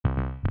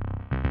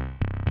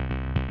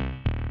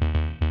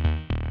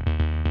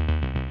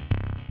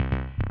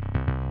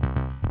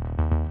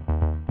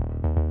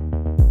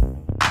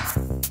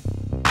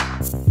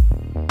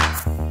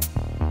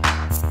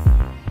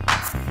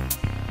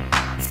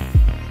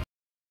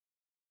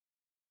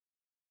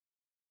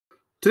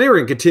Today we're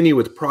going to continue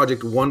with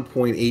Project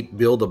 1.8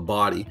 Build a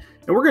Body,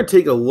 and we're going to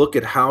take a look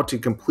at how to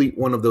complete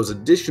one of those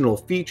additional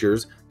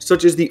features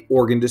such as the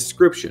organ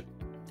description.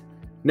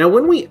 Now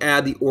when we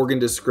add the organ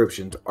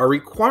descriptions, our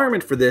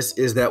requirement for this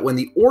is that when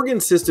the organ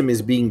system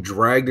is being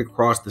dragged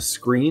across the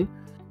screen,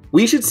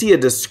 we should see a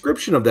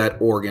description of that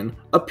organ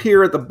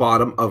appear at the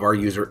bottom of our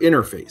user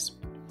interface.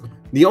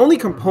 The only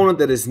component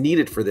that is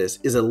needed for this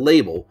is a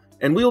label,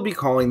 and we will be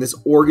calling this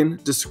organ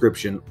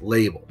description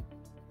label.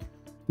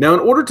 Now, in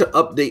order to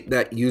update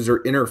that user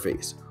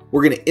interface,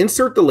 we're going to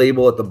insert the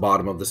label at the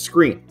bottom of the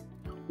screen.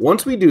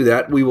 Once we do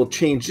that, we will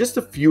change just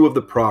a few of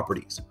the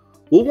properties.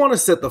 We'll want to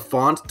set the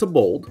font to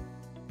bold.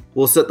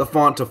 We'll set the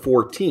font to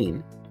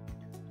 14.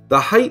 The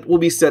height will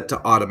be set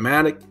to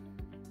automatic.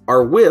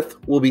 Our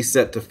width will be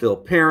set to fill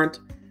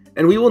parent.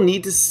 And we will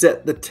need to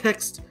set the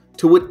text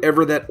to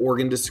whatever that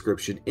organ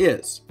description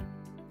is.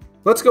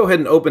 Let's go ahead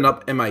and open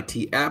up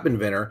MIT App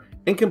Inventor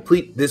and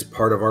complete this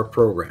part of our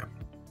program.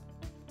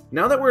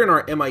 Now that we're in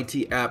our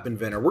MIT App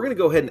Inventor, we're going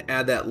to go ahead and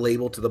add that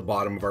label to the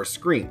bottom of our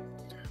screen.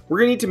 We're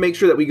going to need to make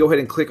sure that we go ahead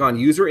and click on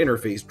User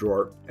Interface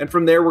drawer, and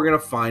from there we're going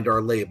to find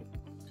our label.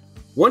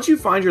 Once you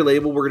find your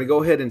label, we're going to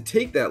go ahead and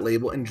take that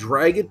label and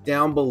drag it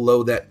down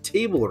below that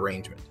table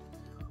arrangement.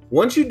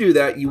 Once you do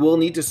that, you will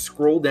need to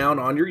scroll down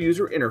on your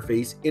user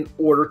interface in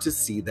order to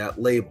see that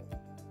label.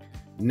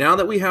 Now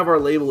that we have our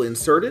label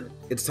inserted,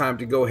 it's time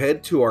to go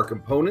ahead to our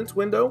Components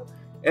window,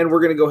 and we're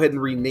going to go ahead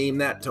and rename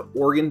that to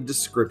Organ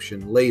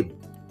Description Label.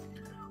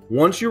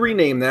 Once you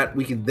rename that,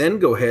 we can then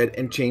go ahead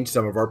and change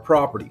some of our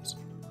properties.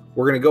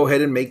 We're going to go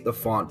ahead and make the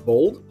font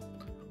bold.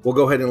 We'll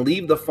go ahead and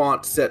leave the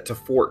font set to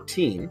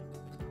 14.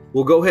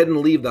 We'll go ahead and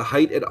leave the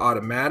height at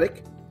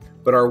automatic,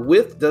 but our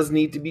width does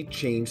need to be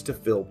changed to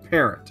fill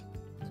parent.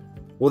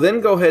 We'll then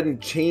go ahead and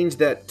change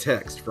that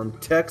text from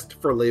text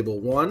for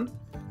label 1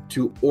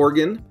 to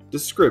organ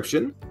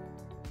description.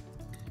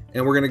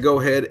 And we're going to go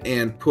ahead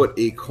and put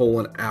a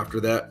colon after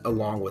that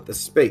along with the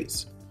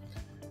space.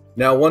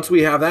 Now, once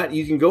we have that,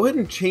 you can go ahead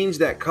and change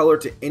that color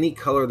to any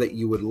color that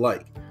you would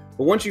like.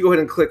 But once you go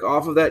ahead and click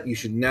off of that, you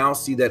should now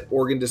see that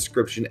organ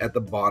description at the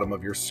bottom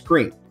of your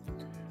screen.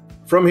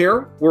 From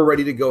here, we're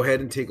ready to go ahead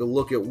and take a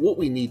look at what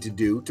we need to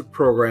do to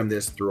program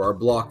this through our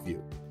block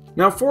view.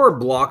 Now, for our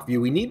block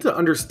view, we need to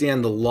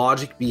understand the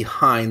logic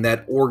behind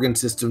that organ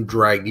system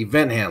dragged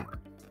event handler.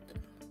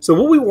 So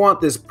what we want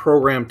this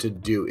program to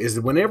do is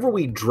that whenever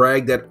we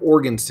drag that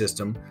organ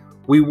system,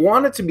 we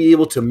want it to be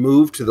able to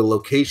move to the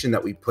location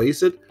that we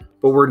place it,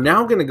 but we're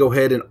now going to go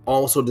ahead and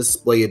also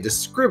display a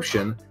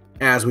description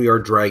as we are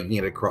dragging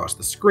it across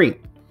the screen.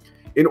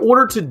 In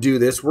order to do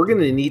this, we're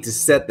going to need to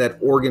set that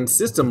organ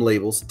system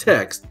label's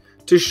text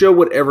to show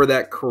whatever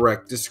that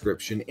correct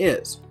description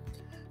is.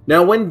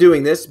 Now, when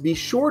doing this, be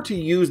sure to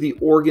use the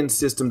organ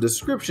system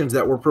descriptions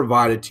that were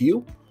provided to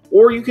you,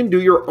 or you can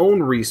do your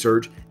own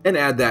research and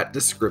add that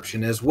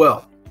description as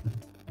well.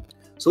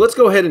 So let's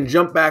go ahead and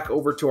jump back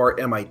over to our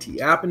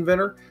MIT App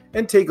Inventor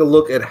and take a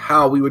look at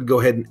how we would go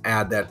ahead and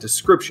add that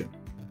description.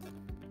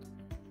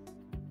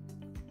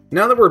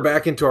 Now that we're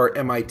back into our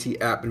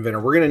MIT App Inventor,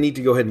 we're going to need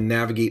to go ahead and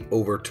navigate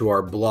over to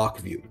our block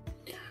view.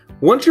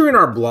 Once you're in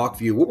our block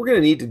view, what we're going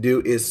to need to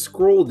do is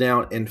scroll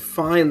down and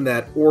find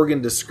that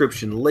organ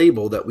description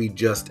label that we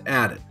just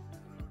added.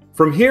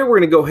 From here, we're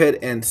going to go ahead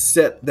and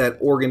set that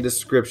organ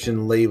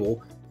description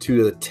label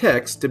to the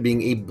text to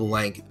being a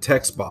blank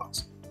text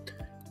box.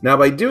 Now,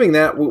 by doing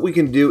that, what we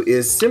can do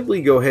is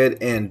simply go ahead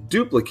and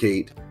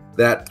duplicate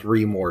that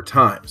 3 more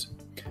times.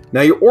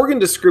 Now, your organ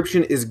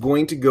description is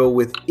going to go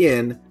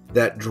within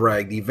that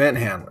dragged event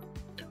handler.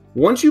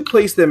 Once you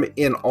place them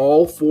in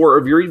all 4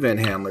 of your event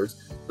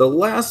handlers, the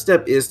last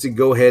step is to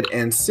go ahead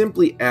and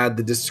simply add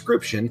the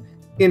description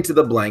into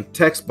the blank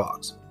text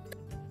box.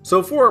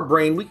 So for our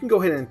brain, we can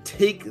go ahead and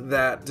take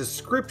that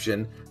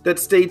description that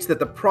states that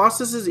the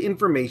processes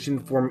information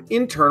from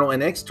internal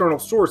and external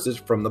sources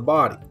from the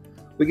body.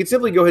 We can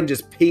simply go ahead and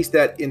just paste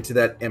that into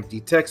that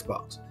empty text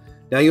box.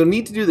 Now you'll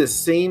need to do the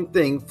same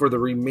thing for the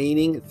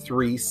remaining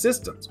 3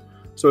 systems.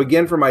 So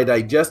again, for my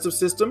digestive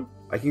system,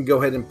 I can go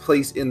ahead and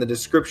place in the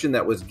description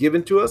that was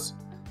given to us.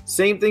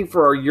 Same thing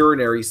for our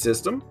urinary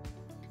system.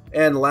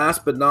 And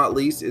last but not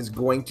least is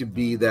going to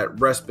be that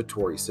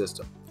respiratory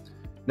system.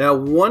 Now,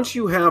 once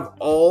you have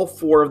all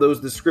 4 of those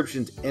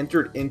descriptions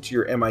entered into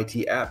your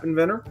MIT App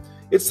Inventor,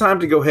 it's time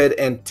to go ahead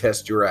and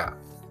test your app.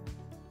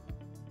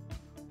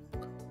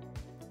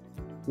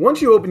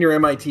 Once you open your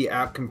MIT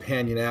App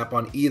Companion app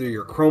on either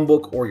your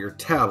Chromebook or your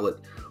tablet,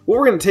 what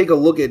we're going to take a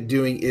look at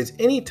doing is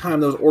anytime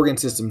those organ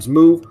systems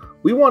move,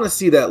 we want to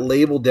see that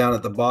label down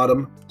at the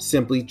bottom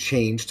simply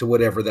change to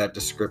whatever that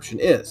description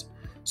is.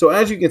 So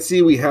as you can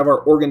see, we have our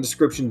organ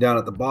description down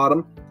at the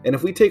bottom, and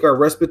if we take our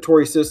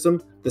respiratory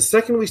system, the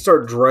second we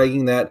start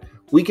dragging that,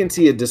 we can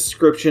see a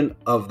description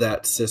of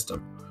that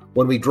system.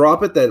 When we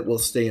drop it, that will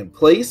stay in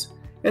place,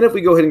 and if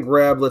we go ahead and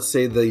grab, let's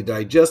say, the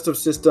digestive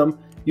system,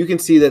 you can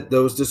see that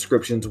those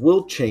descriptions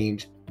will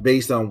change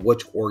based on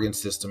which organ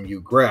system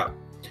you grab.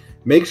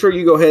 Make sure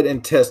you go ahead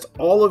and test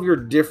all of your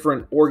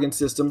different organ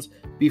systems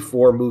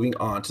before moving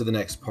on to the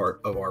next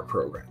part of our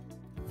program.